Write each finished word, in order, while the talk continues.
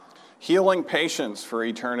Healing Patients for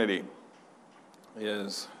Eternity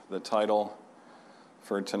is the title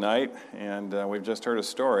for tonight, and we've just heard a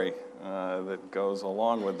story that goes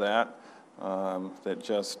along with that that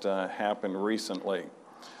just happened recently.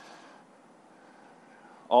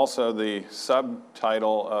 Also, the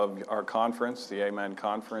subtitle of our conference, the Amen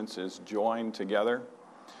Conference, is Join Together.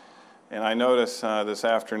 And I noticed this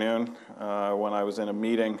afternoon when I was in a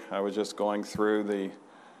meeting, I was just going through the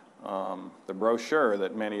brochure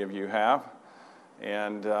that many of you have,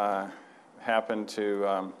 and happened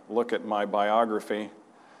to look at my biography,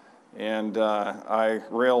 and I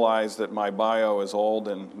realized that my bio is old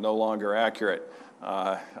and no longer accurate.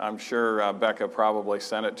 I'm sure Becca probably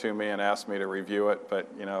sent it to me and asked me to review it, but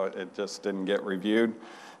it just didn't get reviewed.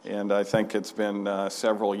 And I think it's been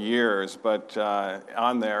several years, but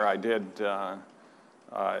on there I did,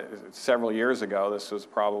 several years ago, this was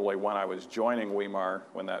probably when I was joining Weimar,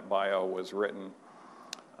 when that bio was written,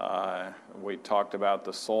 we talked about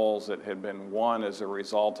the souls that had been won as a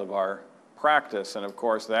result of our practice. And of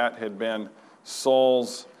course, that had been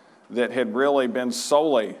souls that had really been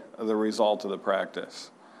solely the result of the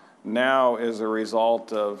practice. Now, as a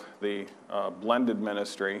result of the blended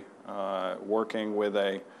ministry, working with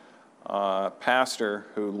a pastor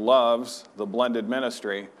who loves the blended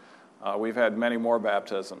ministry, we've had many more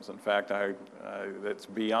baptisms. In fact, it's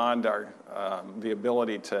beyond the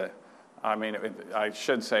ability to, I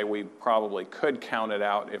should say we probably could count it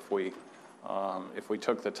out if we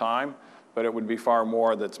took the time, but it would be far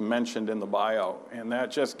more that's mentioned in the bio. And that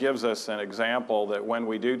just gives us an example that when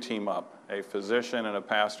we do team up, a physician and a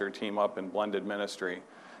pastor team up in blended ministry,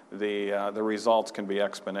 the results can be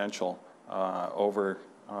exponential over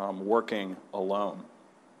working alone.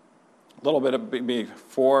 A little bit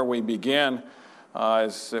before we begin,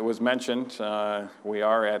 as it was mentioned, we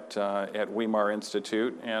are at Weimar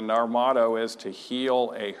Institute, and our motto is to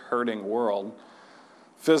heal a hurting world,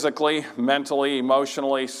 physically, mentally,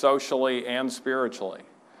 emotionally, socially, and spiritually.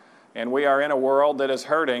 And we are in a world that is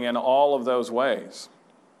hurting in all of those ways.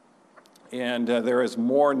 And there is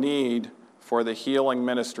more need for the healing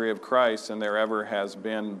ministry of Christ than there ever has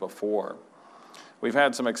been before. We've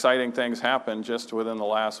had some exciting things happen just within the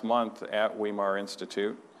last month at Weimar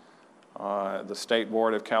Institute. The State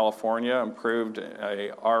Board of California approved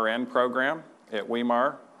a RN program at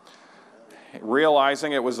Weimar,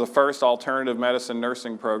 realizing it was the first alternative medicine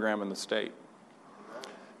nursing program in the state.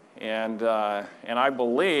 And I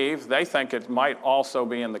believe they think it might also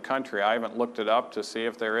be in the country. I haven't looked it up to see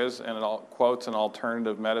if there is, an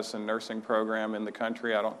alternative medicine nursing program in the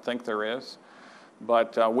country. I don't think there is.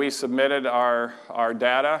 But we submitted our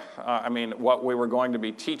data, what we were going to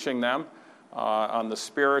be teaching them on the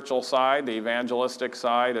spiritual side, the evangelistic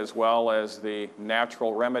side, as well as the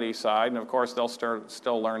natural remedy side. And of course, they'll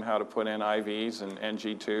still learn how to put in IVs and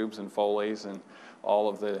NG tubes and Foleys and all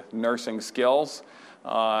of the nursing skills,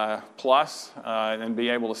 plus, and be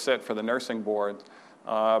able to sit for the nursing board.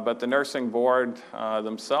 But the nursing board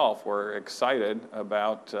themselves were excited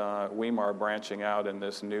about Weimar branching out in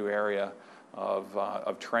this new area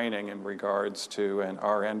of training in regards to an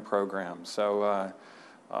RN program. So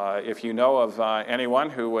if you know of anyone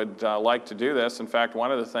who would like to do this, in fact,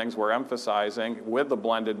 one of the things we're emphasizing with the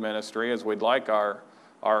blended ministry is we'd like our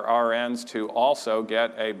RNs to also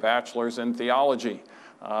get a bachelor's in theology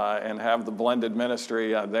and have the blended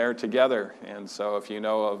ministry there together. And so if you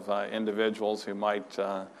know of individuals who might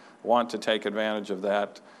want to take advantage of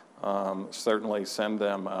that, certainly send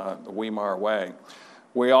them the Weimar way.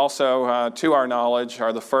 We also, to our knowledge,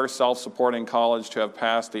 are the first self-supporting college to have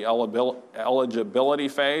passed the eligibility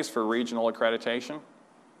phase for regional accreditation.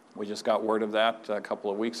 We just got word of that a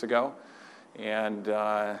couple of weeks ago. And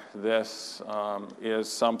this is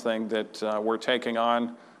something that we're taking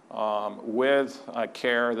on with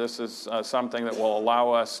care. This is something that will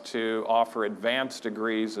allow us to offer advanced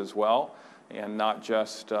degrees as well, and not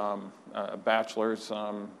just bachelor's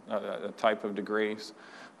type of degrees.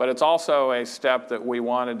 But it's also a step that we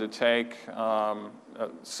wanted to take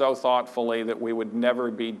so thoughtfully that we would never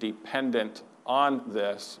be dependent on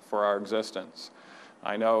this for our existence.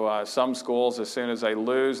 I know some schools, as soon as they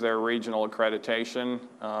lose their regional accreditation,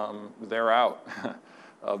 they're out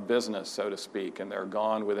of business, so to speak, and they're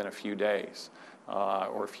gone within a few days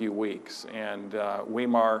or a few weeks. And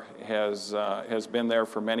Weimar has been there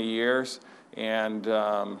for many years. And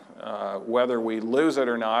whether we lose it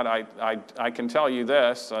or not, I can tell you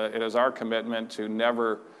this, it is our commitment to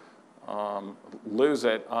never lose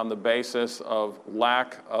it on the basis of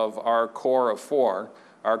lack of our core of four.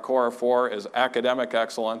 Our core of four is academic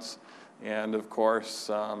excellence, and of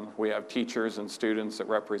course we have teachers and students that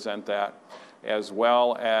represent that, as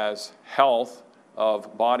well as health,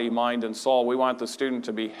 of body, mind, and soul. We want the student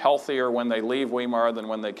to be healthier when they leave Weimar than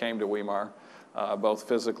when they came to Weimar, both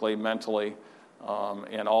physically, mentally,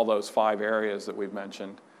 in all those 5 areas that we've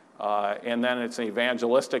mentioned. And then it's an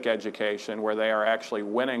evangelistic education where they are actually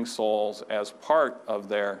winning souls as part of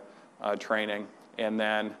their training, and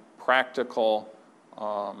then practical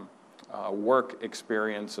work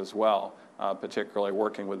experience as well, particularly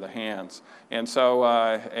working with the hands. And so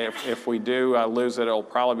if we do lose it, it'll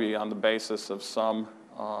probably be on the basis of some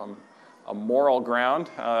a moral ground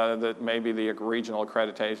that maybe the regional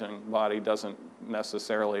accreditation body doesn't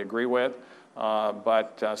necessarily agree with.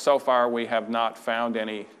 But so far we have not found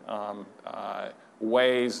any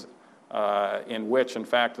ways in which, in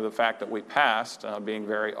fact, the fact that we passed, being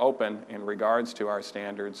very open in regards to our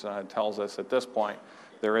standards, tells us at this point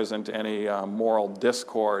there isn't any moral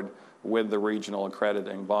discord with the regional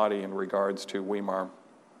accrediting body in regards to Weimar.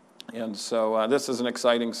 And so this is an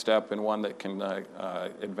exciting step and one that can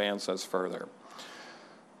advance us further.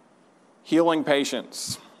 Healing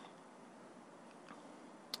patients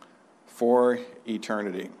for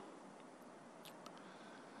eternity.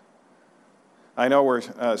 I know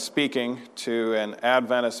we're speaking to an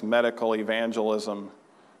Adventist medical evangelism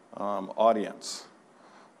audience,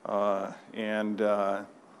 and I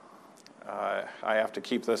have to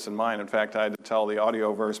keep this in mind. In fact, I had to tell the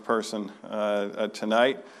Audioverse person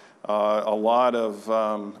tonight, a lot of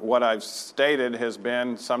what I've stated has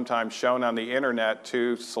been sometimes shown on the internet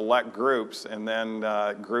to select groups, and then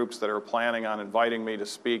groups that are planning on inviting me to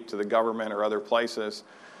speak to the government or other places.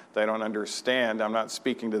 They don't understand. I'm not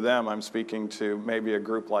speaking to them. I'm speaking to maybe a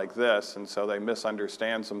group like this, and so they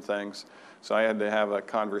misunderstand some things. So I had to have a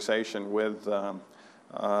conversation with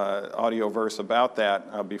Audioverse about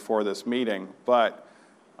that before this meeting. But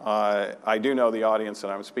I do know the audience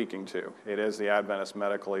that I'm speaking to. It is the Adventist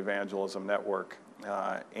Medical Evangelism Network.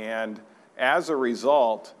 And as a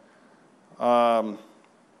result,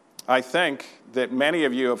 I think that many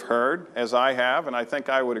of you have heard, as I have, and I think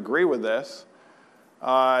I would agree with this,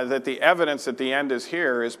 that the evidence at the end is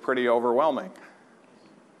here is pretty overwhelming.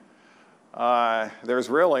 There's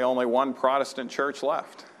really only one Protestant church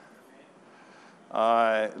left.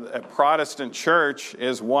 A Protestant church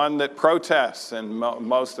is one that protests, and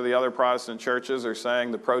most of the other Protestant churches are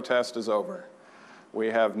saying the protest is over. We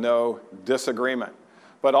have no disagreement.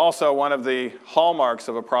 But also one of the hallmarks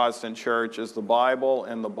of a Protestant church is the Bible,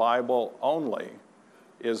 and the Bible only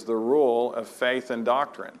is the rule of faith and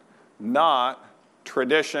doctrine, not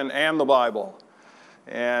tradition and the Bible.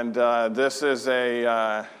 And this is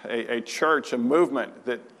a church, a movement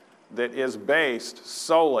that is based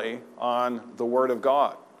solely on the Word of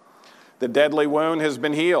God. The deadly wound has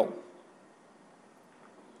been healed.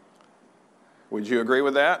 Would you agree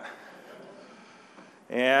with that?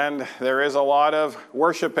 And there is a lot of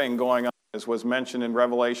worshiping going on, as was mentioned in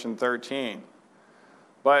Revelation 13.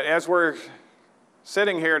 But as we're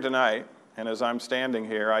sitting here tonight, and as I'm standing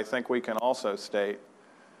here, I think we can also state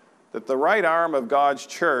that the right arm of God's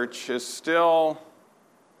church is still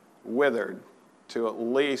withered to at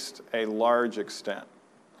least a large extent.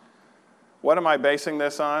 What am I basing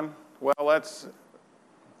this on? Well, let's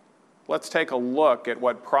take a look at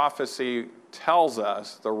what prophecy tells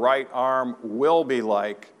us the right arm will be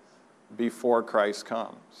like before Christ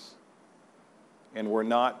comes. And we're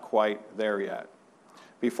not quite there yet.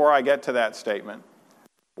 Before I get to that statement,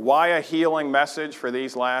 why a healing message for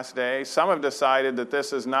these last days? Some have decided that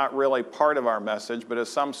this is not really part of our message, but is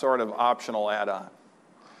some sort of optional add-on.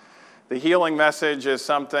 The healing message is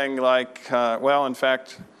something like, in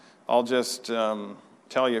fact, I'll just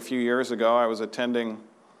tell you a few years ago, I was attending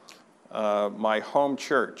my home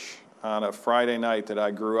church on a Friday night that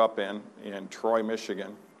I grew up in Troy,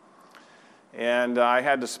 Michigan. And I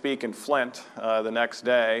had to speak in Flint the next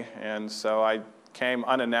day, and so I came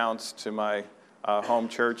unannounced to my home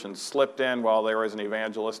church and slipped in while there was an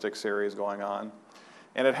evangelistic series going on.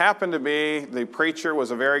 And it happened to be the preacher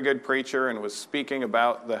was a very good preacher and was speaking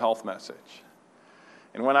about the health message.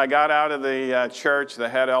 And when I got out of the church, the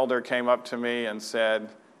head elder came up to me and said,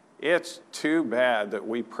 "It's too bad that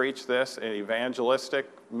we preach this at evangelistic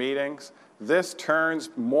meetings. This turns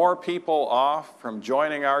more people off from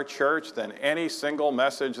joining our church than any single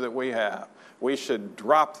message that we have. We should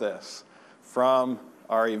drop this from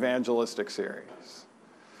our evangelistic series."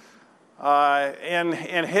 In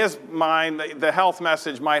his mind, the health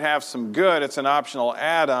message might have some good. It's an optional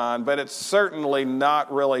add-on, but it's certainly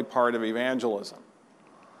not really part of evangelism.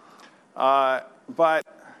 But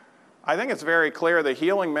I think it's very clear the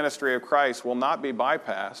healing ministry of Christ will not be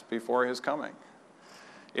bypassed before his coming.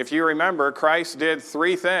 If you remember, Christ did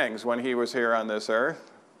 3 things when he was here on this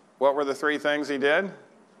earth. What were the 3 things he did?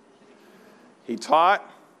 He taught,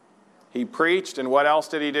 he preached, and what else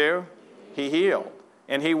did he do? He healed.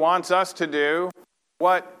 And he wants us to do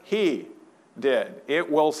what he did.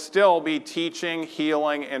 It will still be teaching,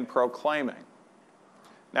 healing, and proclaiming.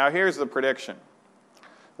 Now here's the prediction.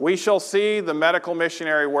 We shall see the medical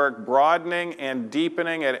missionary work broadening and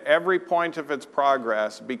deepening at every point of its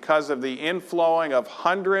progress because of the inflowing of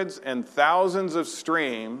hundreds and thousands of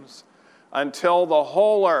streams until the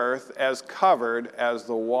whole earth is covered as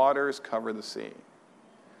the waters cover the sea.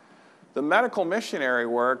 The medical missionary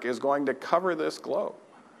work is going to cover this globe.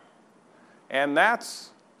 And that's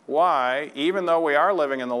why, even though we are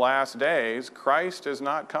living in the last days, Christ is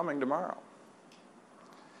not coming tomorrow.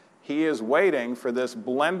 He is waiting for this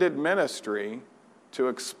blended ministry to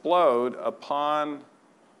explode upon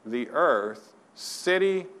the earth,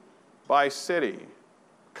 city by city,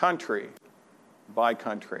 country by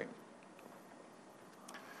country.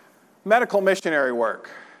 Medical missionary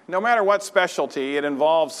work. No matter what specialty, it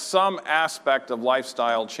involves some aspect of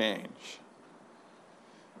lifestyle change.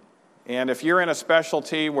 And if you're in a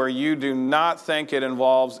specialty where you do not think it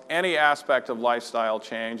involves any aspect of lifestyle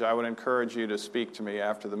change, I would encourage you to speak to me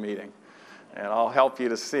after the meeting. And I'll help you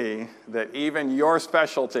to see that even your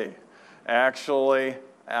specialty actually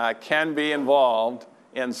can be involved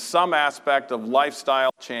in some aspect of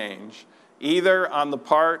lifestyle change, either on the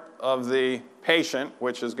part of the patient,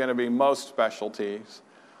 which is going to be most specialties,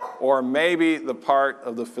 or maybe the part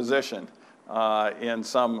of the physician in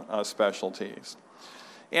some specialties.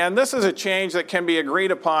 And this is a change that can be agreed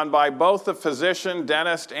upon by both the physician,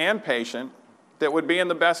 dentist, and patient that would be in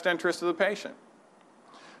the best interest of the patient.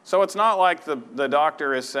 So it's not like the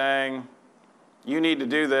doctor is saying, you need to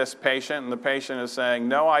do this, patient, and the patient is saying,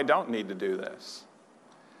 no, I don't need to do this.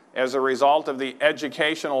 As a result of the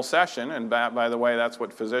educational session, and by the way, that's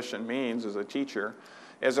what physician means as a teacher,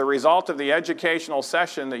 as a result of the educational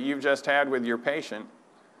session that you've just had with your patient,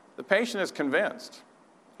 the patient is convinced.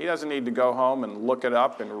 He doesn't need to go home and look it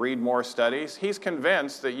up and read more studies. He's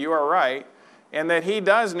convinced that you are right and that he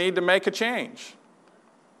does need to make a change.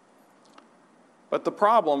 But the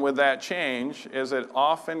problem with that change is it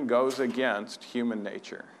often goes against human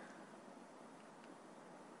nature.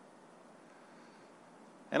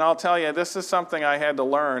 And I'll tell you, this is something I had to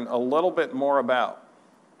learn a little bit more about.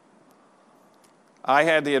 I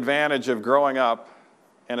had the advantage of growing up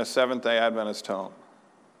in a Seventh-day Adventist home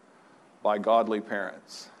by godly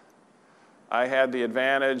parents. I had the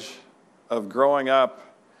advantage of growing up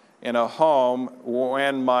in a home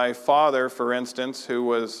when my father, for instance, who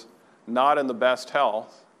was not in the best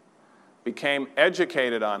health, became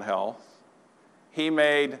educated on health. He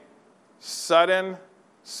made sudden,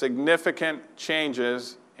 significant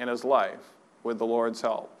changes in his life with the Lord's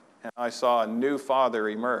help. And I saw a new father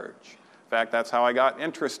emerge. In fact, that's how I got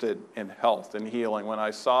interested in health and healing, when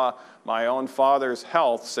I saw my own father's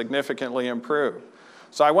health significantly improve.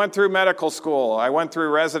 So I went through medical school. I went through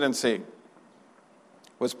residency,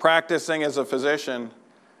 was practicing as a physician,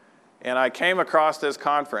 and I came across this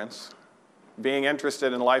conference, being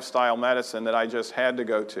interested in lifestyle medicine, that I just had to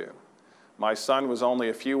go to. My son was only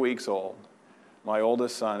a few weeks old, my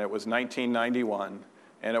oldest son. It was 1991,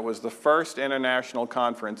 and it was the first international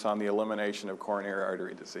conference on the elimination of coronary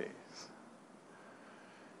artery disease.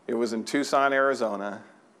 It was in Tucson, Arizona,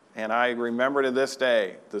 and I remember to this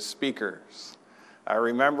day the speakers. I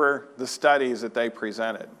remember the studies that they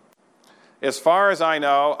presented. As far as I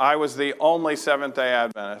know, I was the only Seventh-day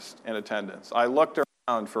Adventist in attendance. I looked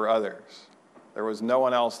around for others. There was no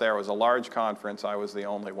one else there. It was a large conference. I was the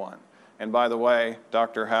only one. And by the way,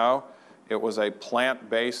 Dr. Howe, it was a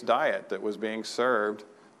plant-based diet that was being served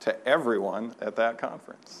to everyone at that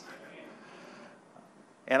conference.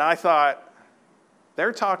 And I thought,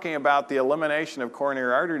 they're talking about the elimination of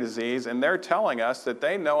coronary artery disease, and they're telling us that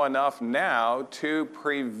they know enough now to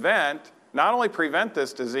prevent, not only prevent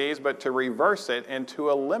this disease, but to reverse it and to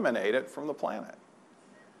eliminate it from the planet.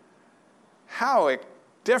 How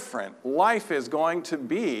different life is going to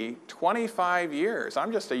be 25 years.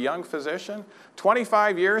 I'm just a young physician.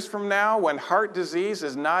 25 years from now, when heart disease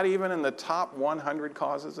is not even in the top 100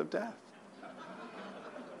 causes of death.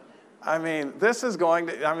 I mean, this is going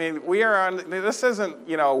to, this isn't,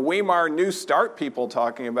 Weimar New Start people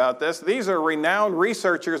talking about this. These are renowned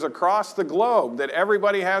researchers across the globe that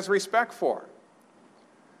everybody has respect for.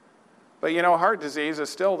 But heart disease is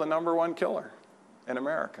still the number one killer in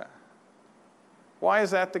America. Why is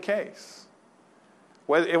that the case?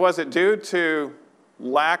 Was it due to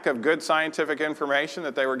lack of good scientific information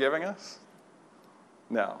that they were giving us?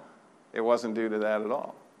 No, it wasn't due to that at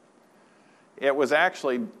all. It is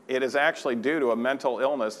actually due to a mental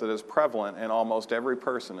illness that is prevalent in almost every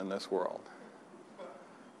person in this world.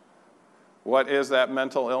 What is that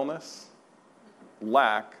mental illness?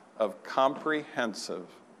 Lack of comprehensive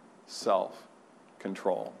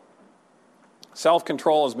self-control.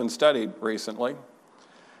 Self-control has been studied recently. In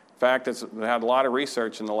fact, it's had a lot of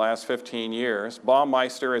research in the last 15 years.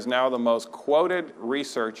 Baumeister is now the most quoted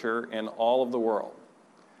researcher in all of the world.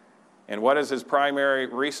 And what is his primary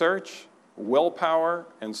research? Willpower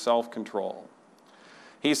and self-control.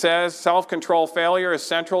 He says self-control failure is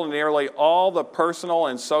central to nearly all the personal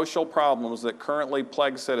and social problems that currently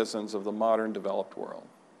plague citizens of the modern developed world.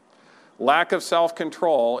 Lack of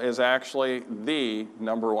self-control is actually the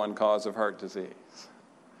number one cause of heart disease.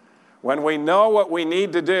 When we know what we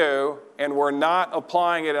need to do and we're not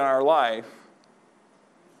applying it in our life,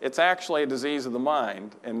 it's actually a disease of the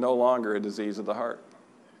mind and no longer a disease of the heart.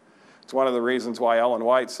 It's one of the reasons why Ellen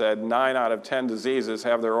White said 9 out of 10 diseases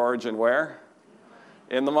have their origin where?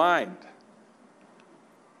 In the mind.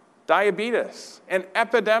 Diabetes, an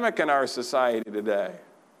epidemic in our society today.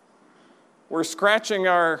 We're scratching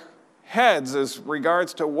our heads as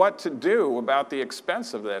regards to what to do about the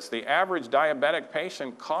expense of this. The average diabetic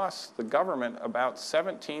patient costs the government about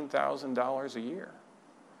 $17,000 a year.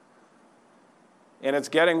 And it's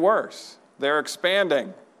getting worse. They're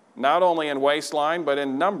expanding, not only in waistline, but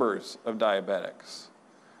in numbers of diabetics.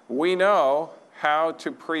 We know how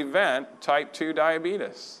to prevent type 2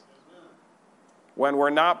 diabetes. When we're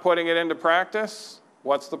not putting it into practice,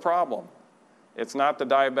 what's the problem? It's not the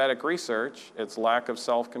diabetic research, it's lack of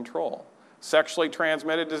self-control. Sexually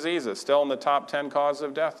transmitted diseases, still in the top 10 causes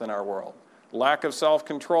of death in our world. Lack of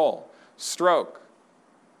self-control. Stroke,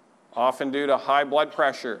 often due to high blood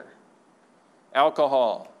pressure.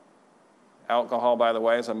 Alcohol. Alcohol, by the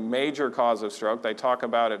way, is a major cause of stroke. They talk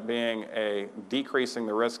about it being decreasing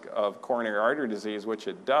the risk of coronary artery disease, which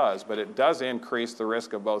it does, but it does increase the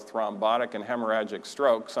risk of both thrombotic and hemorrhagic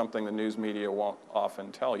stroke, something the news media won't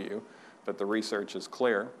often tell you, but the research is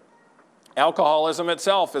clear. Alcoholism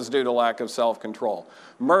itself is due to lack of self-control.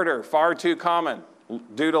 Murder, far too common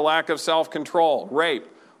due to lack of self-control. Rape,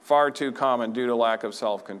 far too common due to lack of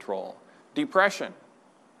self-control. Depression.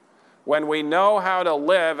 When we know how to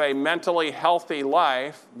live a mentally healthy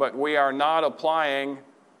life, but we are not applying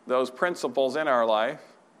those principles in our life,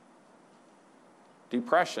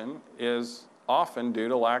 depression is often due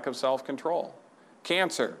to lack of self-control.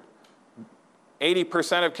 Cancer.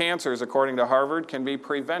 80% of cancers, according to Harvard, can be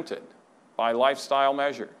prevented by lifestyle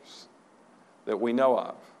measures that we know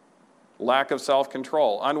of. Lack of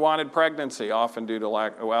self-control. Unwanted pregnancy, often due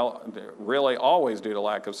to really always due to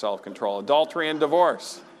lack of self-control. Adultery and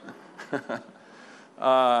divorce.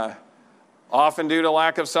 Often due to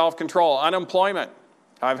lack of self-control. Unemployment.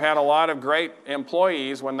 I've had a lot of great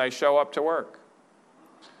employees when they show up to work.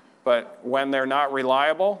 But when they're not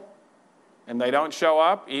reliable and they don't show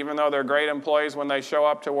up, even though they're great employees when they show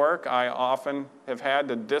up to work, I often have had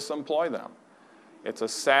to disemploy them. It's a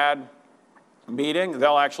sad meeting.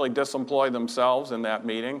 They'll actually disemploy themselves in that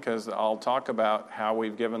meeting because I'll talk about how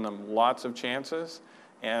we've given them lots of chances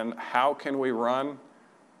and how can we run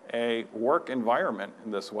a work environment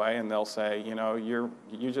in this way, and they'll say,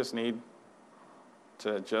 you just need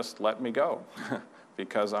to just let me go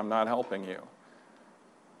because I'm not helping you.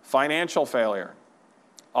 Financial failure,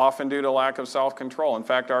 often due to lack of self-control. In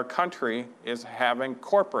fact, our country is having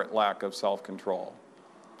corporate lack of self-control.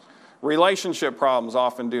 Relationship problems,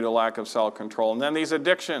 often due to lack of self-control. And then these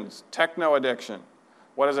addictions, techno-addiction.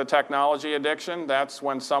 What is a technology addiction? That's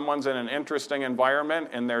when someone's in an interesting environment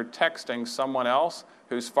and they're texting someone else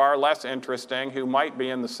who's far less interesting, who might be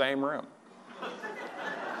in the same room.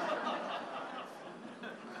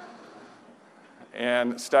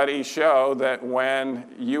 And studies show that when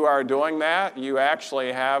you are doing that, you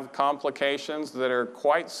actually have complications that are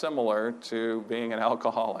quite similar to being an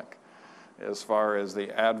alcoholic as far as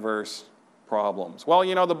the adverse problems. Well,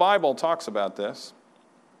 the Bible talks about this.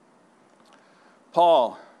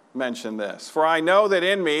 Paul mentioned this. For I know that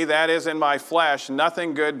in me, that is in my flesh,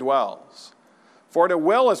 nothing good dwells. For to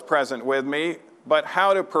will is present with me, but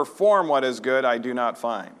how to perform what is good I do not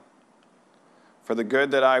find. For the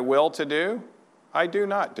good that I will to do, I do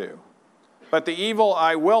not do. But the evil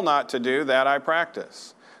I will not to do, that I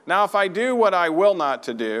practice. Now if I do what I will not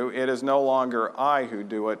to do, it is no longer I who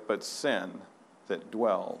do it, but sin that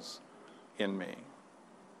dwells in me.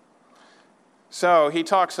 So he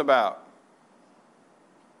talks about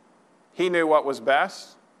he knew what was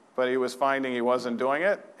best, but he was finding he wasn't doing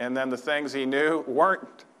it. And then the things he knew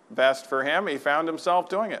weren't best for him, he found himself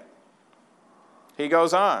doing it. He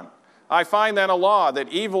goes on. I find then a law that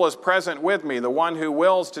evil is present with me, the one who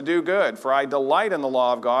wills to do good. For I delight in the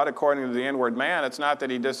law of God according to the inward man. It's not that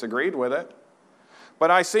he disagreed with it. But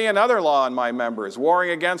I see another law in my members, warring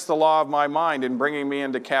against the law of my mind and bringing me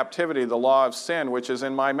into captivity, the law of sin which is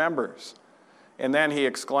in my members. And then he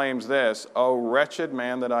exclaims this, O wretched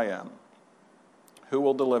man that I am, who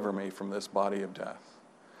will deliver me from this body of death?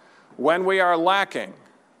 When we are lacking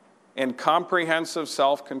in comprehensive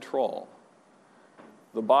self-control,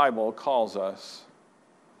 the Bible calls us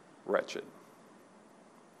wretched.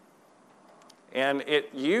 And it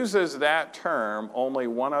uses that term only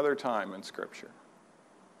one other time in Scripture.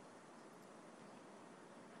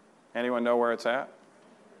 Anyone know where it's at?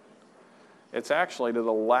 It's actually to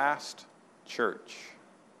the last church.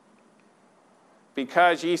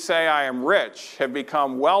 Because ye say, I am rich, have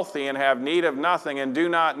become wealthy, and have need of nothing, and do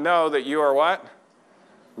not know that you are what?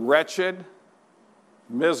 Wretched,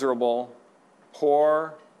 miserable,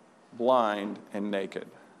 poor, blind, and naked.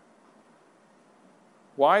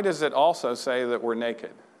 Why does it also say that we're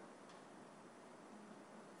naked?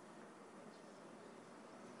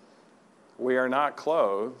 We are not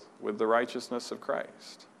clothed with the righteousness of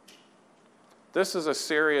Christ. This is a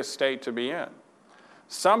serious state to be in.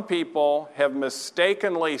 Some people have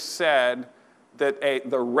mistakenly said that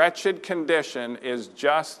the wretched condition is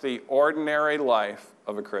just the ordinary life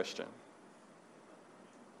of a Christian.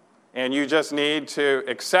 And you just need to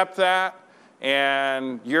accept that,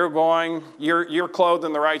 and you're clothed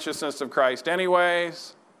in the righteousness of Christ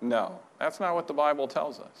anyways. No, that's not what the Bible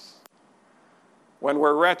tells us. When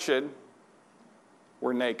we're wretched,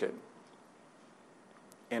 we're naked.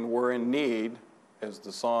 And we're in need, as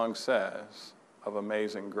the song says, of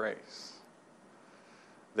amazing grace.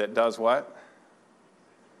 That does what?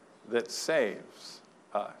 That saves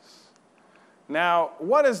us. Now,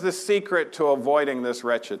 what is the secret to avoiding this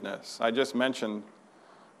wretchedness? I just mentioned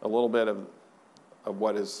a little bit of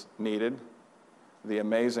what is needed, the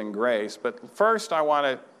amazing grace. But first, I want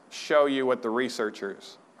to show you what the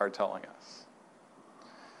researchers are telling us.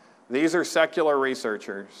 These are secular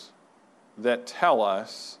researchers that tell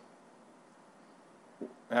us,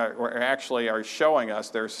 actually are showing us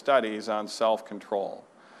their studies on self-control.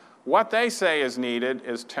 What they say is needed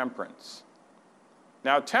is temperance.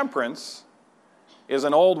 Now, temperance is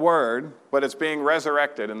an old word, but it's being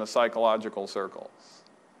resurrected in the psychological circles.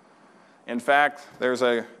 In fact, there's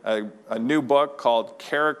a new book called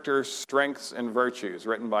Character, Strengths, and Virtues,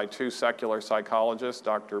 written by two secular psychologists,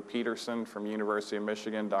 Dr. Peterson from University of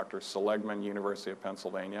Michigan, Dr. Seligman, University of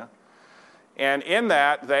Pennsylvania. And in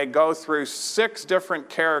that, they go through 6 different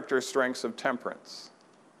character strengths of temperance.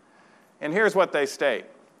 And here's what they state.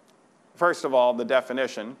 First of all, the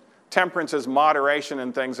definition. Temperance is moderation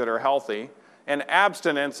in things that are healthy, and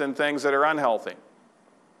abstinence in things that are unhealthy.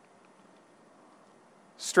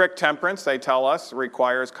 Strict temperance, they tell us,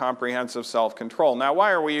 requires comprehensive self-control. Now,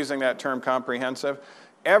 why are we using that term comprehensive?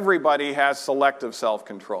 Everybody has selective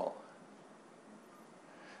self-control.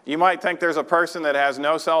 You might think there's a person that has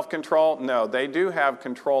no self-control. No, they do have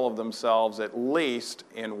control of themselves, at least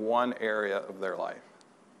in one area of their life.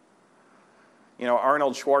 You know,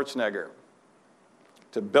 Arnold Schwarzenegger,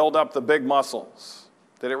 to build up the big muscles,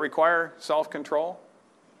 did it require self-control?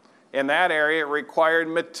 In that area, it required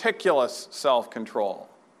meticulous self-control.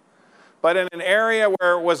 But in an area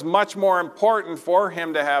where it was much more important for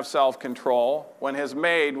him to have self-control, when his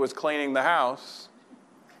maid was cleaning the house,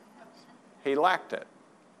 he lacked it.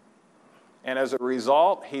 And as a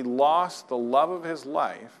result, he lost the love of his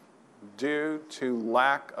life due to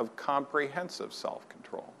lack of comprehensive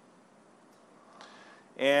self-control.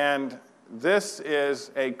 And this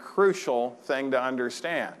is a crucial thing to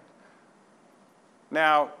understand.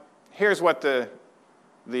 Now, here's what the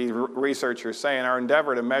researchers say. In our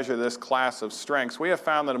endeavor to measure this class of strengths, we have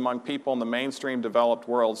found that among people in the mainstream developed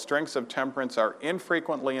world, strengths of temperance are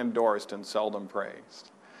infrequently endorsed and seldom praised.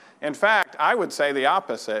 In fact, I would say the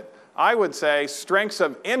opposite. I would say strengths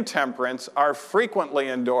of intemperance are frequently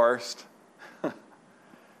endorsed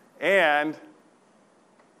and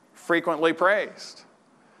frequently praised.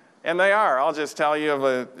 And they are. I'll just tell you of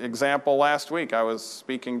an example. Last week, I was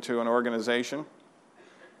speaking to an organization.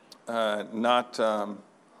 It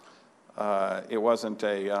wasn't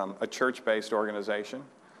a church-based organization.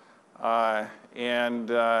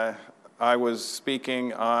 And I was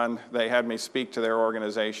speaking on, they had me speak to their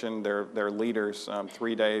organization, their leaders,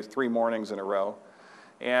 3 mornings in a row.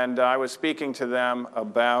 And I was speaking to them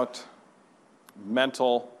about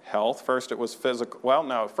mental health. First it was first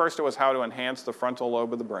it was how to enhance the frontal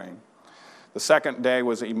lobe of the brain. The second day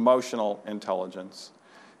was emotional intelligence.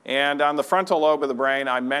 And on the frontal lobe of the brain,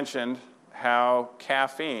 I mentioned how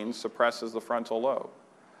caffeine suppresses the frontal lobe.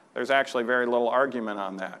 There's actually very little argument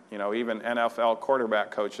on that. You know, even NFL quarterback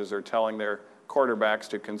coaches are telling their quarterbacks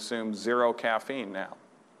to consume 0 caffeine now.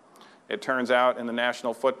 It turns out in the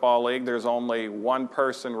National Football League, there's only one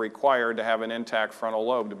person required to have an intact frontal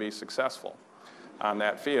lobe to be successful on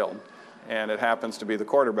that field, and it happens to be the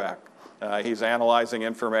quarterback. He's analyzing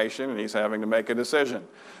information, and he's having to make a decision.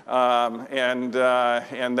 And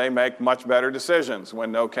they make much better decisions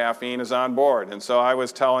when no caffeine is on board. And so I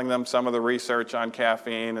was telling them some of the research on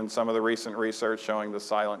caffeine and some of the recent research showing the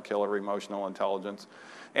silent killer of emotional intelligence.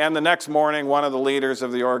 And the next morning, one of the leaders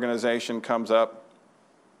of the organization comes up,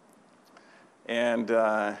 and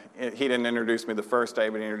he didn't introduce me the first day,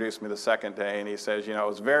 but he introduced me the second day, and he says, it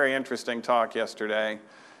was a very interesting talk yesterday,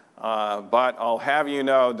 but I'll have you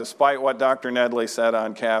know, despite what Dr. Nedley said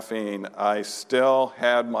on caffeine, I still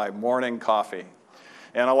had my morning coffee.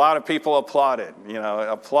 And a lot of people applauded,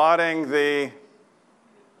 applauding the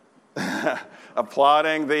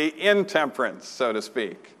applauding the intemperance, so to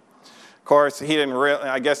speak. Of course, he didn't.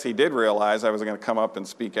 I guess he did realize I was going to come up and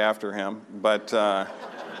speak after him, but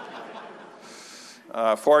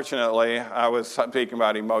fortunately, I was speaking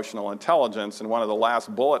about emotional intelligence, and one of the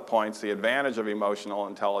last bullet points, the advantage of emotional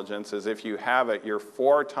intelligence, is if you have it, you're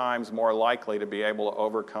 4 times more likely to be able to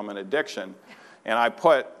overcome an addiction. And I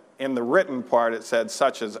put, in the written part, it said,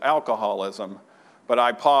 such as alcoholism, but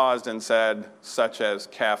I paused and said, such as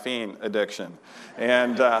caffeine addiction.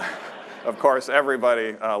 And of course,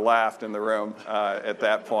 everybody laughed in the room at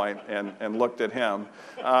that point and looked at him.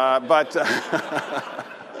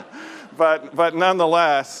 But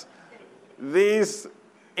nonetheless, these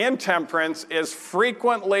intemperance is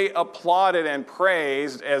frequently applauded and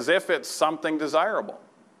praised as if it's something desirable.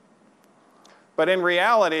 But in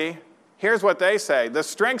reality, here's what they say. The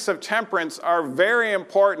strengths of temperance are very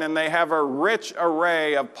important, and they have a rich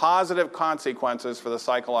array of positive consequences for the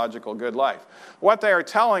psychological good life. What they are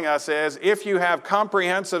telling us is if you have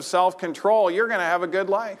comprehensive self-control, you're going to have a good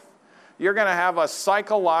life. You're going to have a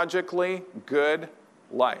psychologically good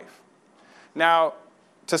life. Now,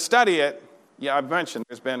 to study it, I've mentioned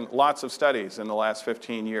there's been lots of studies in the last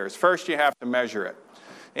 15 years. First, you have to measure it.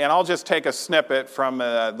 And I'll just take a snippet from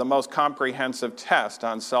the most comprehensive test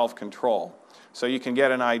on self-control so you can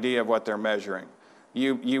get an idea of what they're measuring.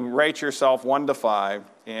 You rate yourself 1 to 5,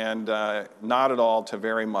 and not at all to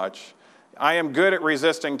very much. I am good at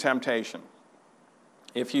resisting temptation.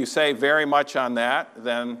 If you say very much on that,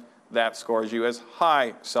 then that scores you as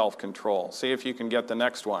high self-control. See if you can get the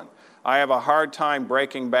next one. I have a hard time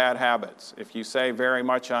breaking bad habits. If you say very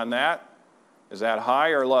much on that, is that high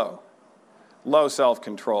or low? Low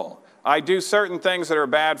self-control. I do certain things that are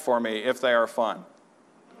bad for me if they are fun.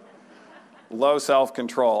 Low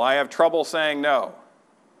self-control. I have trouble saying no.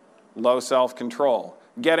 Low self-control.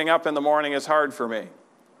 Getting up in the morning is hard for me.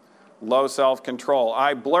 Low self-control.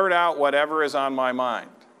 I blurt out whatever is on my mind.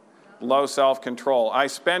 Low self-control. I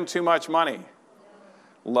spend too much money.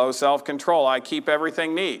 Low self-control. I keep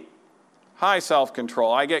everything neat. High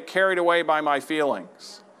self-control. I get carried away by my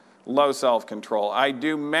feelings. Low self-control. I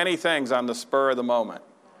do many things on the spur of the moment.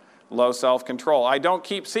 Low self-control. I don't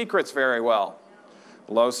keep secrets very well.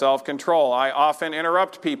 Low self-control. I often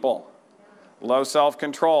interrupt people. Low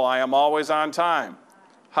self-control. I am always on time.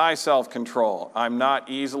 High self-control. I'm not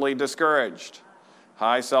easily discouraged.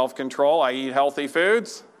 High self-control. I eat healthy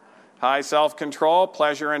foods. High self-control.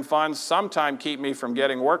 Pleasure and fun sometimes keep me from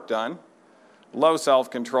getting work done. Low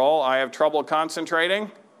self-control. I have trouble concentrating.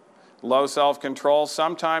 Low self-control.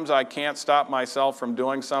 Sometimes I can't stop myself from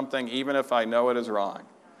doing something even if I know it is wrong.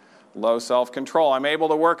 Low self-control. I'm able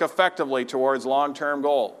to work effectively towards long-term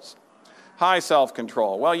goals. High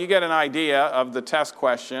self-control. Well, you get an idea of the test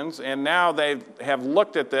questions, and now they have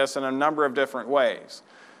looked at this in a number of different ways.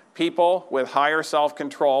 People with higher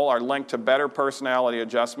self-control are linked to better personality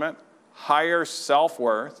adjustment, higher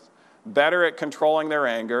self-worth, better at controlling their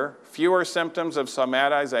anger, fewer symptoms of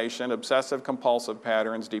somatization, obsessive-compulsive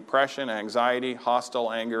patterns, depression, anxiety,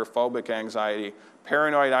 hostile anger, phobic anxiety,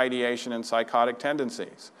 paranoid ideation, and psychotic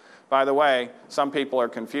tendencies. By the way, some people are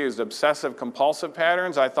confused. Obsessive-compulsive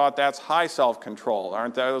patterns, I thought that's high self-control.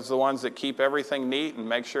 Aren't those the ones that keep everything neat and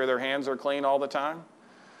make sure their hands are clean all the time?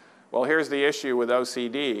 Well, here's the issue with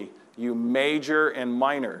OCD. You major in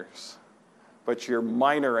minors, but you're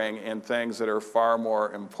minoring in things that are far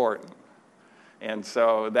more important. And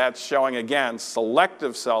so that's showing, again,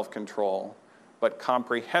 selective self-control, but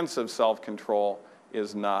comprehensive self-control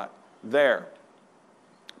is not there.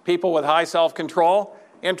 People with high self-control,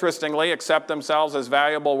 interestingly, accept themselves as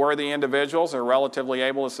valuable, worthy individuals, are relatively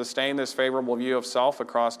able to sustain this favorable view of self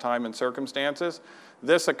across time and circumstances.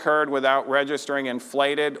 This occurred without registering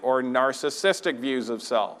inflated or narcissistic views of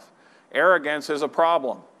self. Arrogance is a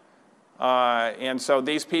problem. And so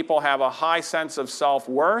these people have a high sense of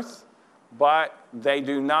self-worth, but they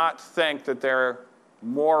do not think that they're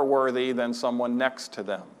more worthy than someone next to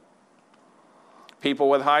them. People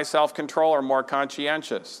with high self-control are more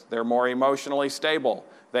conscientious. They're more emotionally stable.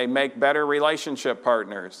 They make better relationship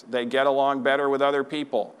partners. They get along better with other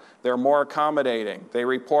people. They're more accommodating. They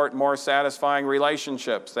report more satisfying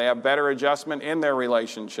relationships. They have better adjustment in their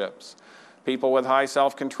relationships. People with high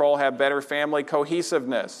self-control have better family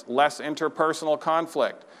cohesiveness, less interpersonal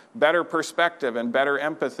conflict, better perspective, and better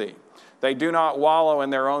empathy. They do not wallow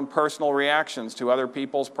in their own personal reactions to other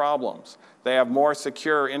people's problems. They have more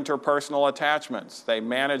secure interpersonal attachments. They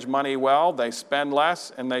manage money well, they spend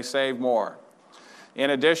less, and they save more.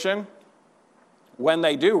 In addition, when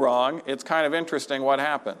they do wrong, it's kind of interesting what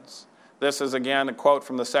happens. This is, again, a quote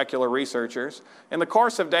from the secular researchers. In the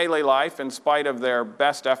course of daily life, in spite of their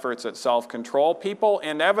best efforts at self-control, people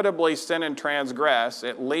inevitably sin and transgress,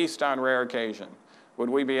 at least on rare occasion. Would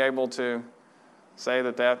we be able to say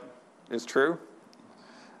that that is true?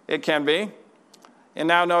 It can be. And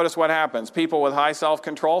now notice what happens. People with high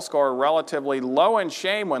self-control score relatively low in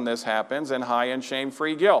shame when this happens and high in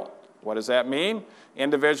shame-free guilt. What does that mean?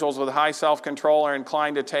 Individuals with high self-control are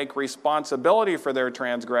inclined to take responsibility for their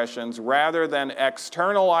transgressions rather than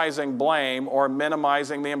externalizing blame or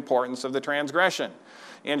minimizing the importance of the transgression.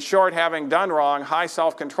 In short, having done wrong, high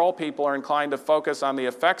self-control people are inclined to focus on the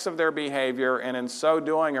effects of their behavior and in so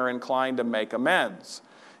doing are inclined to make amends.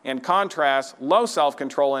 In contrast, low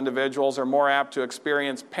self-control individuals are more apt to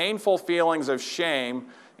experience painful feelings of shame,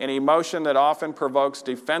 an emotion that often provokes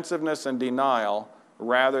defensiveness and denial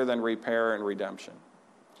rather than repair and redemption.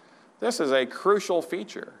 This is a crucial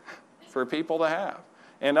feature for people to have.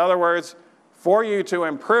 In other words, for you to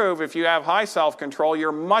improve, if you have high self-control,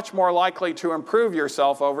 you're much more likely to improve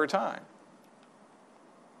yourself over time.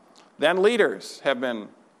 Then leaders have been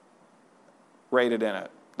rated in it.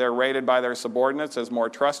 They're rated by their subordinates as more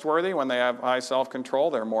trustworthy when they have high self-control.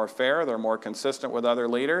 They're more fair. They're more consistent with other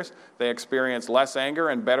leaders. They experience less anger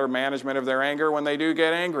and better management of their anger when they do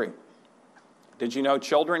get angry. Did you know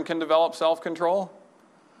children can develop self-control?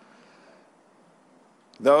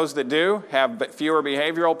 Those that do have fewer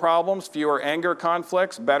behavioral problems, fewer anger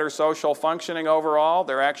conflicts, better social functioning overall.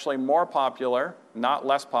 They're actually more popular, not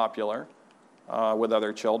less popular, with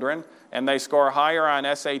other children. And they score higher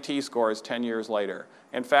on SAT scores 10 years later.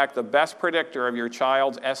 In fact, the best predictor of your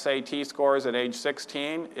child's SAT scores at age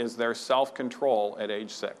 16 is their self-control at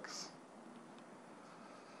age 6.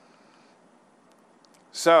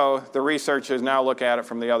 So the researchers now look at it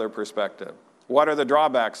from the other perspective. What are the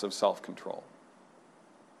drawbacks of self-control?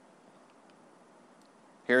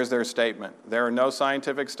 Here's their statement. There are no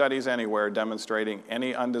scientific studies anywhere demonstrating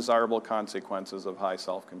any undesirable consequences of high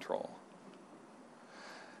self-control.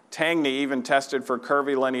 Tangney even tested for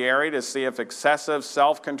curvilinearity to see if excessive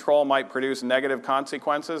self-control might produce negative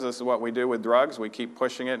consequences. This is what we do with drugs. We keep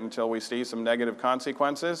pushing it until we see some negative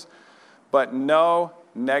consequences. But no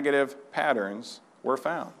negative patterns were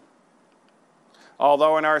found.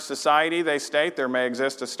 Although in our society, they state, there may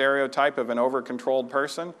exist a stereotype of an over-controlled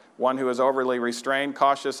person, one who is overly restrained,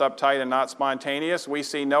 cautious, uptight, and not spontaneous, we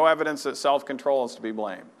see no evidence that self-control is to be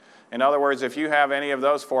blamed. In other words, if you have any of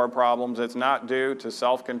those 4 problems, it's not due to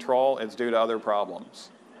self-control, it's due to other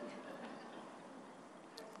problems.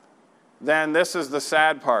 Then this is the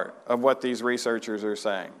sad part of what these researchers are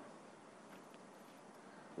saying.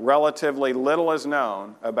 Relatively little is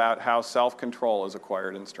known about how self-control is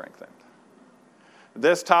acquired and strengthened.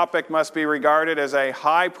 This topic must be regarded as a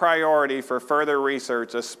high priority for further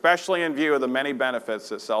research, especially in view of the many benefits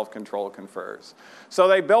that self-control confers. So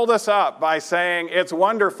they build us up by saying it's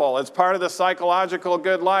wonderful, it's part of the psychological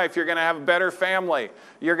good life, you're going to have a better family,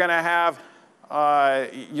 you're going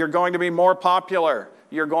to be more popular,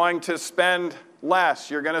 you're going to spend less,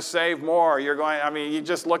 you're going to save more, you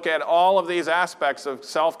just look at all of these aspects of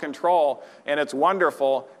self-control and it's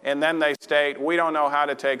wonderful, and then they state, we don't know how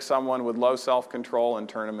to take someone with low self-control and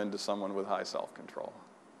turn them into someone with high self-control.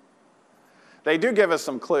 They do give us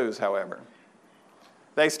some clues, however.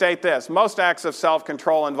 They state this: most acts of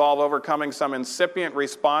self-control involve overcoming some incipient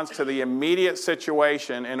response to the immediate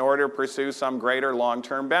situation in order to pursue some greater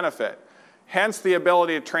long-term benefit. Hence, the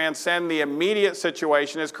ability to transcend the immediate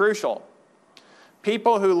situation is crucial.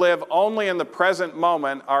 People who live only in the present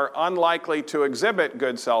moment are unlikely to exhibit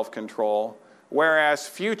good self-control, whereas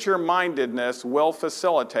future-mindedness will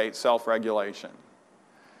facilitate self-regulation.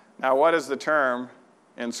 Now, what is the term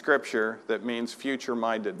in Scripture that means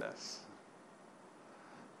future-mindedness?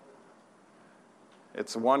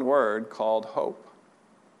 It's one word called hope.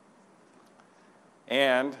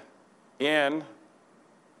 And in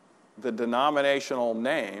the denominational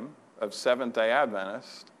name of Seventh-day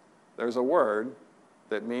Adventist, there's a word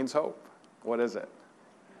that means hope. What is it?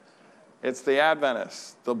 It's the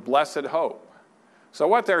Adventists, the blessed hope. So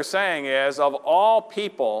what they're saying is, of all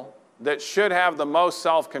people that should have the most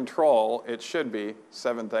self-control, it should be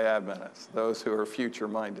Seventh-day Adventists, those who are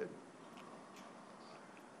future-minded.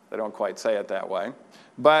 They don't quite say it that way.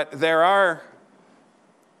 But there are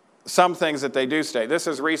some things that they do state. This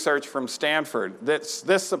is research from Stanford. This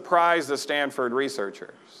surprised the Stanford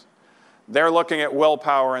researchers. They're looking at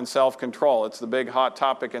willpower and self-control. It's the big hot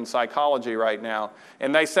topic in psychology right now.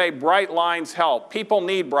 And they say bright lines help. People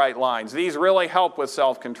need bright lines. These really help with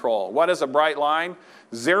self-control. What is a bright line?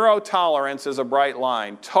 Zero tolerance is a bright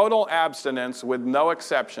line. Total abstinence with no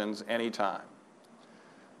exceptions anytime.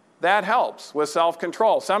 That helps with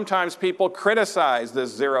self-control. Sometimes people criticize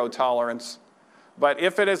this zero tolerance. But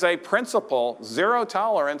if it is a principle, zero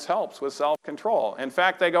tolerance helps with self-control. In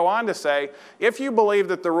fact, they go on to say, if you believe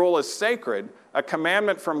that the rule is sacred, a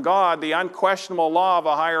commandment from God, the unquestionable law of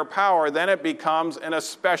a higher power, then it becomes an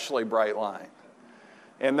especially bright line.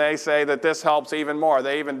 And they say that this helps even more.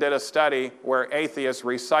 They even did a study where atheists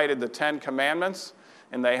recited the 10 Commandments,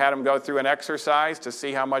 and they had them go through an exercise to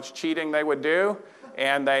see how much cheating they would do,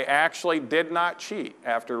 and they actually did not cheat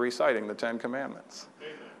after reciting the 10 Commandments.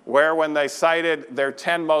 Where when they cited their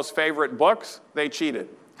 10 most favorite books, they cheated.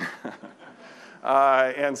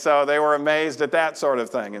 And so they were amazed at that sort of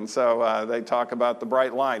thing. And so they talk about the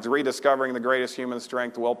bright lines, rediscovering the greatest human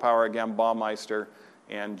strength, willpower, again, Baumeister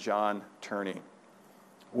and John Turney.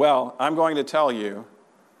 Well, I'm going to tell you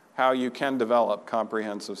how you can develop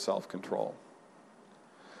comprehensive self-control.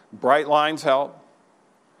 Bright lines help.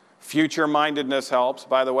 Future-mindedness helps.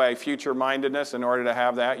 By the way, future-mindedness, in order to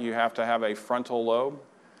have that, you have to have a frontal lobe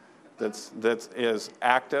that is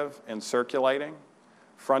active and circulating.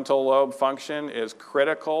 Frontal lobe function is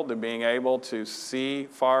critical to being able to see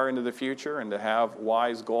far into the future and to have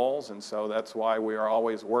wise goals, and so that's why we are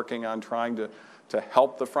always working on trying to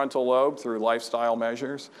help the frontal lobe through lifestyle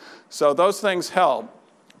measures. So those things help,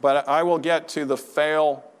 but I will get to the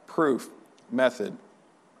fail-proof method.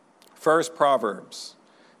 First, Proverbs.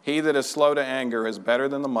 He that is slow to anger is better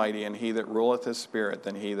than the mighty, and he that ruleth his spirit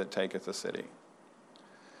than he that taketh a city.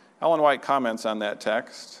 Ellen White comments on that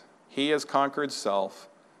text. He has conquered self,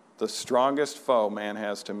 the strongest foe man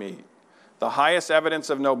has to meet. The highest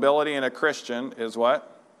evidence of nobility in a Christian is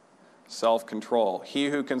what? Self-control. He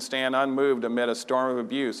who can stand unmoved amid a storm of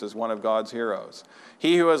abuse is one of God's heroes.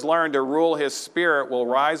 He who has learned to rule his spirit will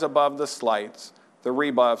rise above the slights, the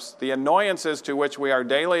rebuffs, the annoyances to which we are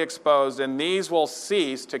daily exposed, and these will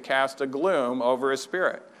cease to cast a gloom over his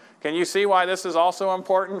spirit. Can you see why this is also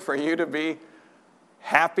important for you to be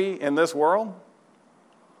happy in this world?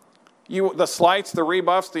 The slights, the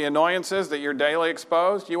rebuffs, the annoyances that you're daily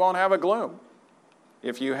exposed, you won't have a gloom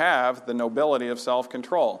if you have the nobility of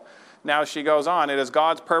self-control. Now she goes on, it is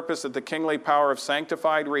God's purpose that the kingly power of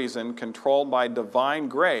sanctified reason, controlled by divine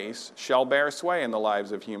grace, shall bear sway in the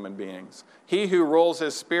lives of human beings. He who rules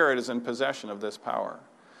his spirit is in possession of this power.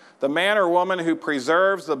 The man or woman who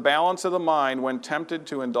preserves the balance of the mind when tempted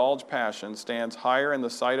to indulge passion stands higher in the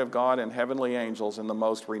sight of God and heavenly angels than the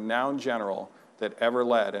most renowned general that ever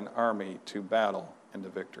led an army to battle and to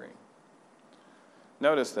victory.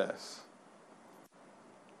 Notice this.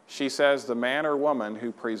 She says the man or woman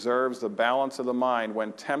who preserves the balance of the mind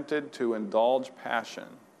when tempted to indulge passion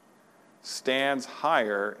stands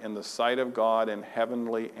higher in the sight of God and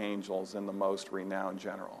heavenly angels than the most renowned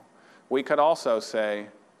general. We could also say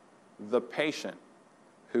the patient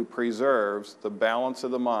who preserves the balance of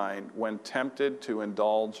the mind when tempted to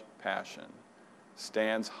indulge passion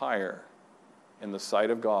stands higher in the sight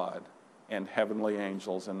of God and heavenly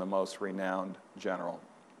angels than the most renowned general.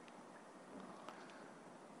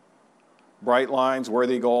 Bright lines,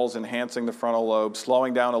 worthy goals, enhancing the frontal lobe,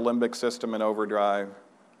 slowing down a limbic system in overdrive,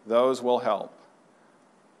 those will help.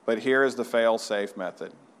 But here is the fail-safe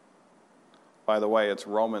method. By the way, it's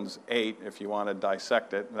Romans 8, if you want to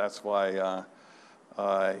dissect it. That's why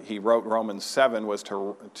he wrote Romans 7, was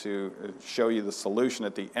to show you the solution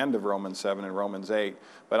at the end of Romans 7 and Romans 8.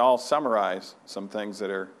 But I'll summarize some things that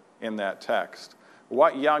are in that text.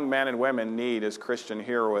 What young men and women need is Christian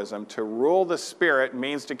heroism. To rule the spirit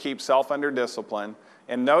means to keep self under discipline.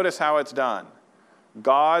 And notice how it's done.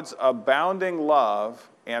 God's abounding love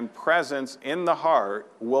and presence in the heart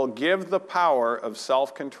will give the power of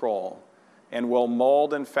self-control and will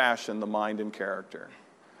mold and fashion the mind and character.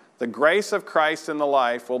 The grace of Christ in the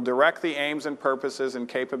life will direct the aims and purposes and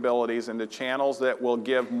capabilities into channels that will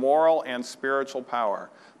give moral and spiritual power.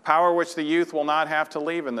 Power which the youth will not have to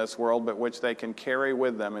leave in this world, but which they can carry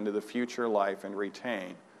with them into the future life and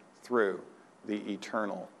retain through the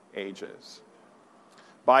eternal ages.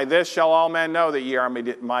 By this shall all men know that ye are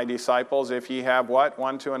my disciples, if ye have what?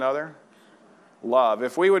 One to another? love.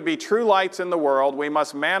 If we would be true lights in the world, we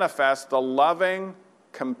must manifest the loving,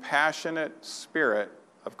 compassionate spirit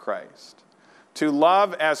of Christ. To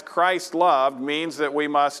love as Christ loved means that we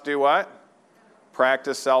must do what?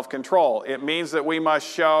 Practice self-control. It means that we must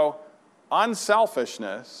show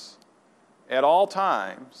unselfishness at all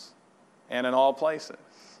times and in all places.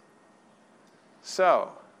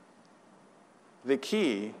 So, the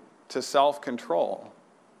key to self-control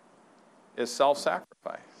is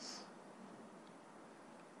self-sacrifice.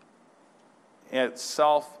 It's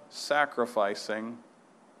self-sacrificing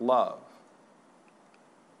love.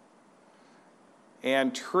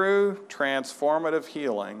 And true transformative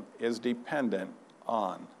healing is dependent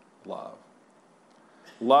on love.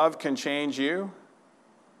 Love can change you,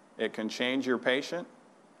 it can change your patient,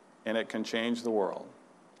 and it can change the world.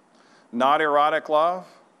 Not erotic love,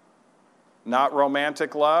 not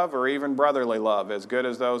romantic love, or even brotherly love, as good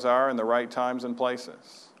as those are in the right times and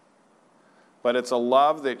places. But it's a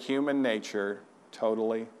love that human nature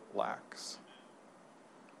totally lacks.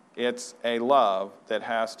 It's a love that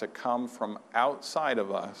has to come from outside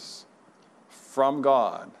of us, from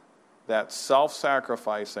God, that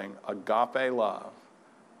self-sacrificing agape love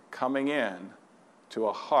coming in to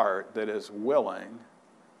a heart that is willing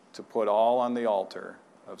to put all on the altar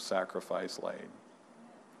of sacrifice laid.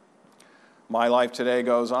 My life today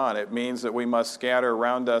goes on. It means that we must scatter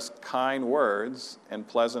around us kind words and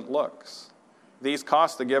pleasant looks. These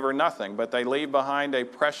cost the giver nothing, but they leave behind a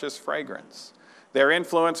precious fragrance. Their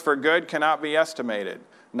influence for good cannot be estimated.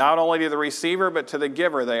 Not only to the receiver, but to the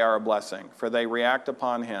giver they are a blessing, for they react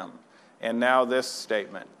upon him. And now this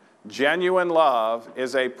statement. Genuine love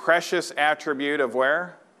is a precious attribute of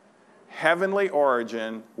where? Heavenly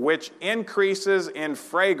origin, which increases in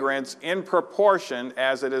fragrance in proportion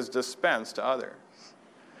as it is dispensed to others.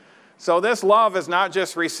 So this love is not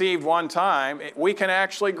just received one time. We can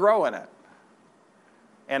actually grow in it.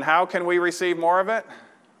 And how can we receive more of it?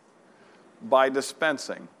 By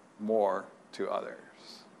dispensing more to others.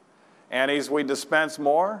 And as we dispense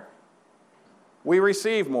more, we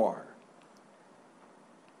receive more.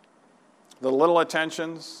 The little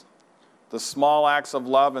attentions, the small acts of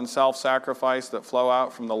love and self-sacrifice that flow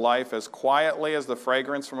out from the life as quietly as the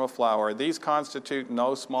fragrance from a flower, these constitute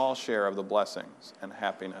no small share of the blessings and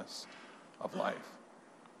happiness of life.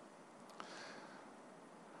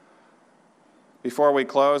 Before we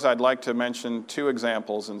close, I'd like to mention two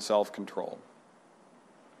examples in self-control.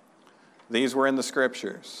 These were in the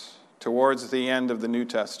Scriptures, towards the end of the New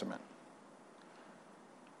Testament.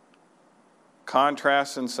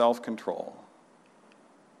 Contrast in self-control.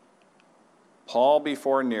 Paul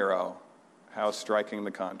before Nero, how striking the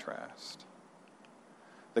contrast.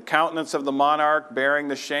 The countenance of the monarch bearing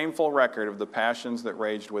the shameful record of the passions that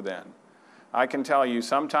raged within. I can tell you,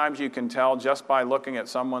 sometimes you can tell just by looking at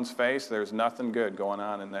someone's face, there's nothing good going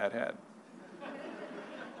on in that head.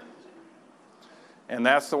 And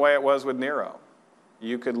that's the way it was with Nero.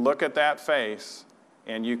 You could look at that face,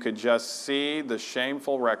 and you could just see the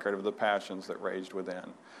shameful record of the passions that raged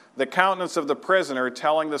within. The countenance of the prisoner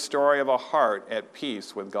telling the story of a heart at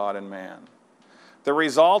peace with God and man. The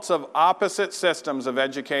results of opposite systems of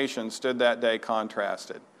education stood that day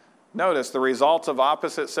contrasted. Notice the results of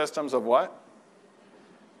opposite systems of what?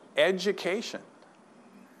 Education.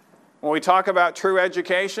 When we talk about true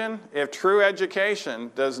education, if true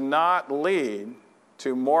education does not lead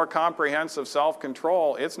to more comprehensive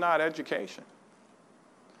self-control, it's not education.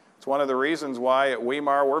 It's one of the reasons why at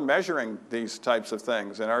Weimar we're measuring these types of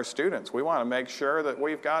things in our students. We want to make sure that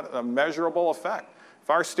we've got a measurable effect. If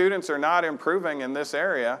our students are not improving in this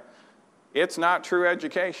area, it's not true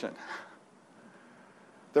education.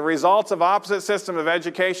 The results of opposite system of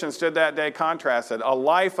education stood that day contrasted. A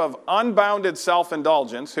life of unbounded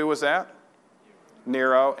self-indulgence. Who was that?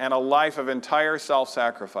 Nero. And a life of entire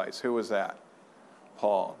self-sacrifice. Who was that?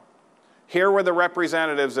 Paul. Here were the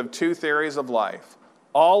representatives of two theories of life.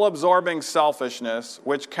 All-absorbing selfishness,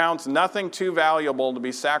 which counts nothing too valuable to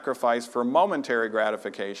be sacrificed for momentary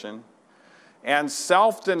gratification, and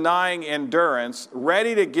self-denying endurance,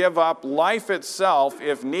 ready to give up life itself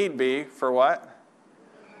if need be, for what?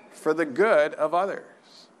 For the good of others.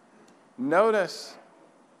 Notice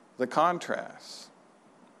the contrast.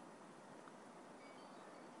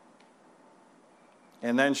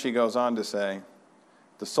 And then she goes on to say,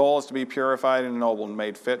 the soul is to be purified and ennobled and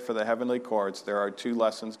made fit for the heavenly courts. There are two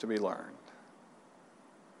lessons to be learned.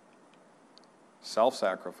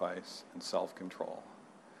 Self-sacrifice and self-control.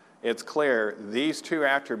 It's clear these two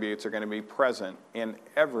attributes are going to be present in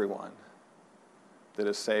everyone that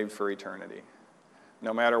is saved for eternity.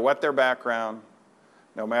 No matter what their background,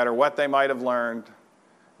 no matter what they might have learned,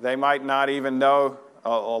 they might not even know a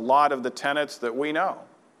lot of the tenets that we know.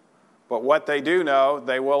 But what they do know,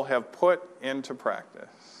 they will have put into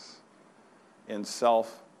practice in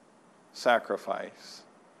self-sacrifice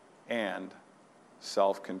and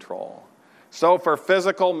self-control. So for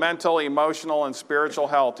physical, mental, emotional, and spiritual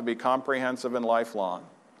health to be comprehensive and lifelong,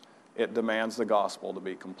 it demands the gospel to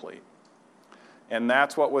be complete. And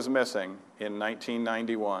that's what was missing in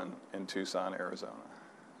 1991 in Tucson, Arizona.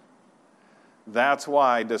 That's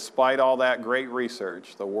why, despite all that great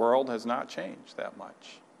research, the world has not changed that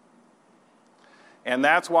much. And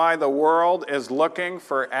that's why the world is looking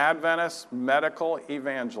for Adventist medical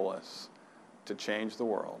evangelists to change the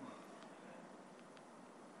world.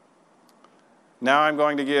 Now I'm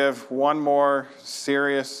going to give one more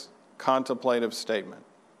serious contemplative statement.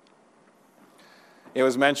 It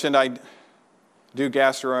was mentioned I do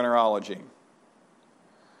gastroenterology.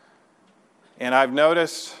 And I've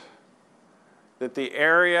noticed that the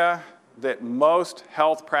area that most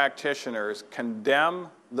health practitioners condemn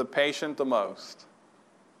the patient the most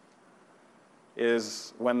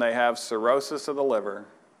is when they have cirrhosis of the liver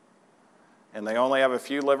and they only have a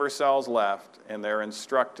few liver cells left and they're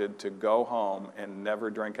instructed to go home and never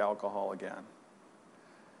drink alcohol again.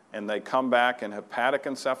 And they come back in hepatic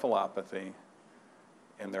encephalopathy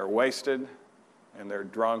and they're wasted and they're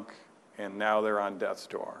drunk and now they're on death's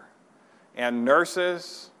door. And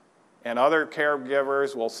nurses and other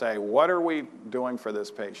caregivers will say, what are we doing for this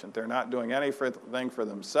patient? They're not doing anything for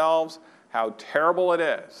themselves. How terrible it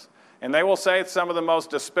is. And they will say some of the most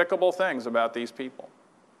despicable things about these people.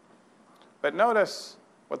 But notice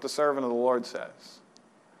what the servant of the Lord says.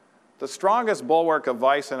 The strongest bulwark of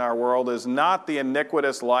vice in our world is not the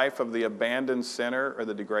iniquitous life of the abandoned sinner or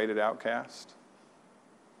the degraded outcast.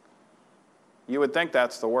 You would think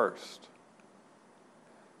that's the worst.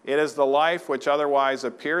 It is the life which otherwise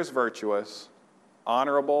appears virtuous,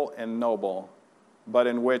 honorable, and noble, but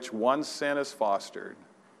in which one sin is fostered,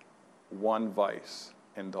 one vice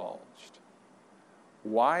indulged.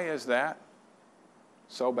 Why is that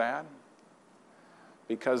so bad?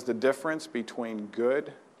 Because the difference between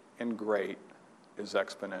good and great is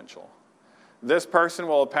exponential. This person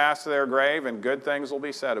will pass to their grave and good things will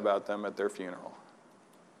be said about them at their funeral.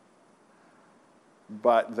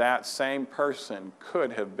 But that same person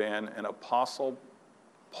could have been an Apostle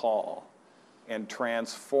Paul and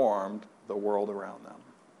transformed the world around them.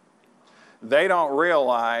 They don't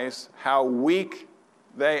realize how weak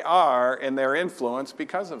they are in their influence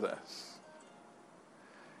because of this.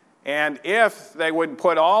 And if they would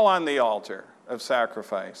put all on the altar of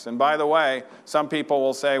sacrifice, and by the way, some people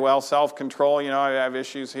will say, well, self-control, I have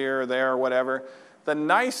issues here or there or whatever. The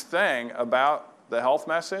nice thing about the health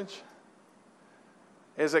message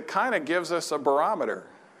is it kind of gives us a barometer.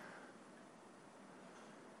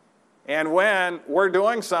 And when we're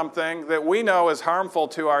doing something that we know is harmful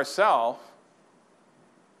to ourselves,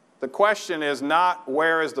 the question is not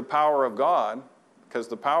where is the power of God, because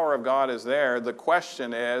the power of God is there. The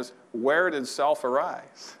question is, where did self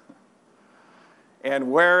arise?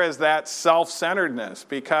 And where is that self-centeredness?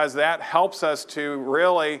 Because that helps us to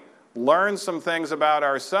really learn some things about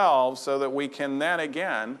ourselves so that we can then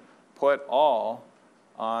again put all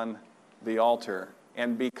on the altar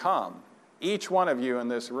and become. Each one of you in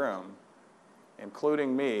this room,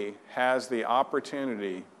 including me, has the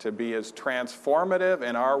opportunity to be as transformative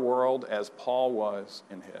in our world as Paul was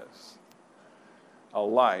in his. A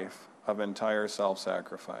life of entire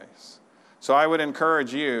self-sacrifice. So I would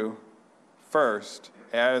encourage you, first,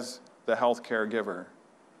 as the healthcare giver,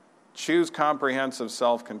 choose comprehensive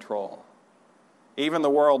self-control. Even the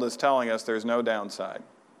world is telling us there's no downside.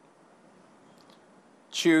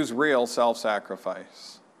 Choose real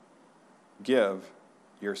self-sacrifice. Give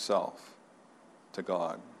yourself to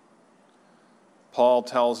God. Paul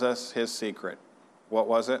tells us his secret. What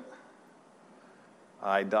was it?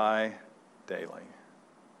 I die daily.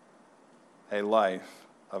 A life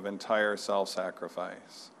of entire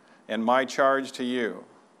self-sacrifice. And my charge to you,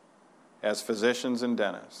 as physicians and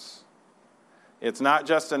dentists, it's not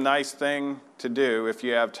just a nice thing to do if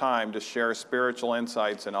you have time to share spiritual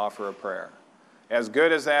insights and offer a prayer. As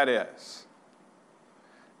good as that is,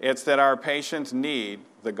 it's that our patients need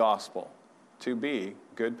the gospel to be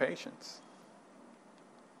good patients.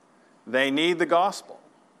 They need the gospel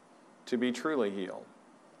to be truly healed.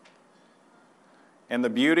 And the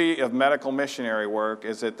beauty of medical missionary work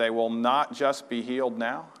is that they will not just be healed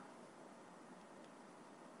now,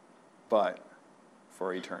 but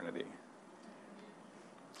for eternity.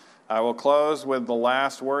 I will close with the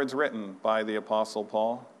last words written by the Apostle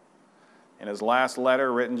Paul in his last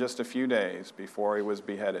letter, written just a few days before he was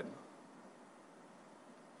beheaded.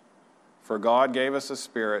 For God gave us a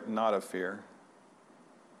spirit not of fear,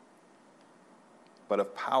 but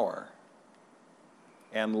of power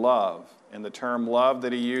and love. And the term love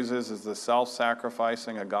that he uses is the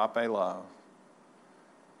self-sacrificing agape love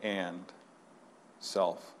and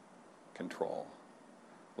self-control.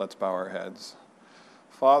 Let's bow our heads.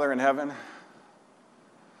 Father in heaven,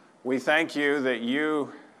 we thank you that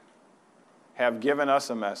you have given us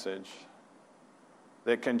a message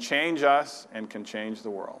that can change us and can change the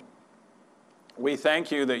world. We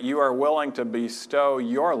thank you that you are willing to bestow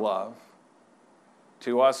your love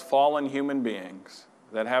to us fallen human beings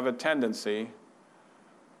that have a tendency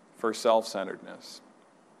for self-centeredness.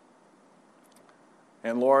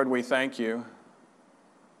 And Lord, we thank you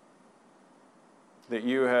that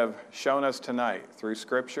you have shown us tonight through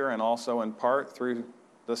Scripture and also in part through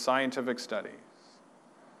the scientific studies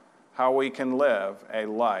how we can live a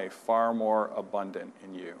life far more abundant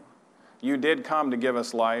in you. You did come to give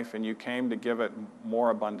us life, and you came to give it more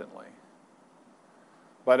abundantly.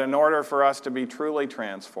 But in order for us to be truly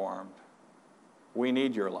transformed, we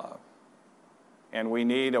need your love. And we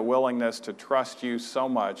need a willingness to trust you so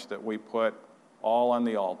much that we put all on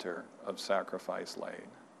the altar of sacrifice laid.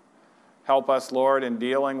 Help us, Lord, in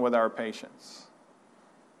dealing with our patients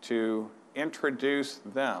to introduce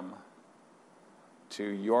them to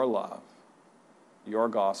your love, your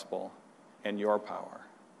gospel, and your power,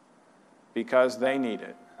 because they need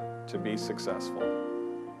it to be successful.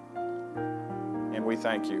 And we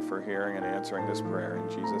thank you for hearing and answering this prayer in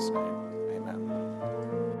Jesus' name. Amen.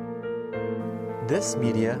 This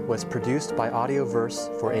media was produced by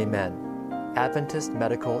Audioverse for Amen, Adventist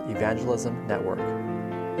Medical Evangelism Network.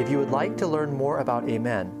 If you would like to learn more about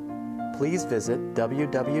Amen, please visit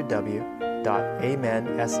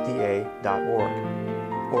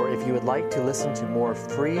www.amensda.org. Or if you would like to listen to more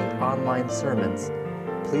free online sermons,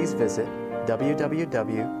 please visit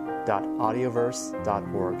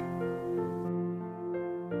www.audioverse.org.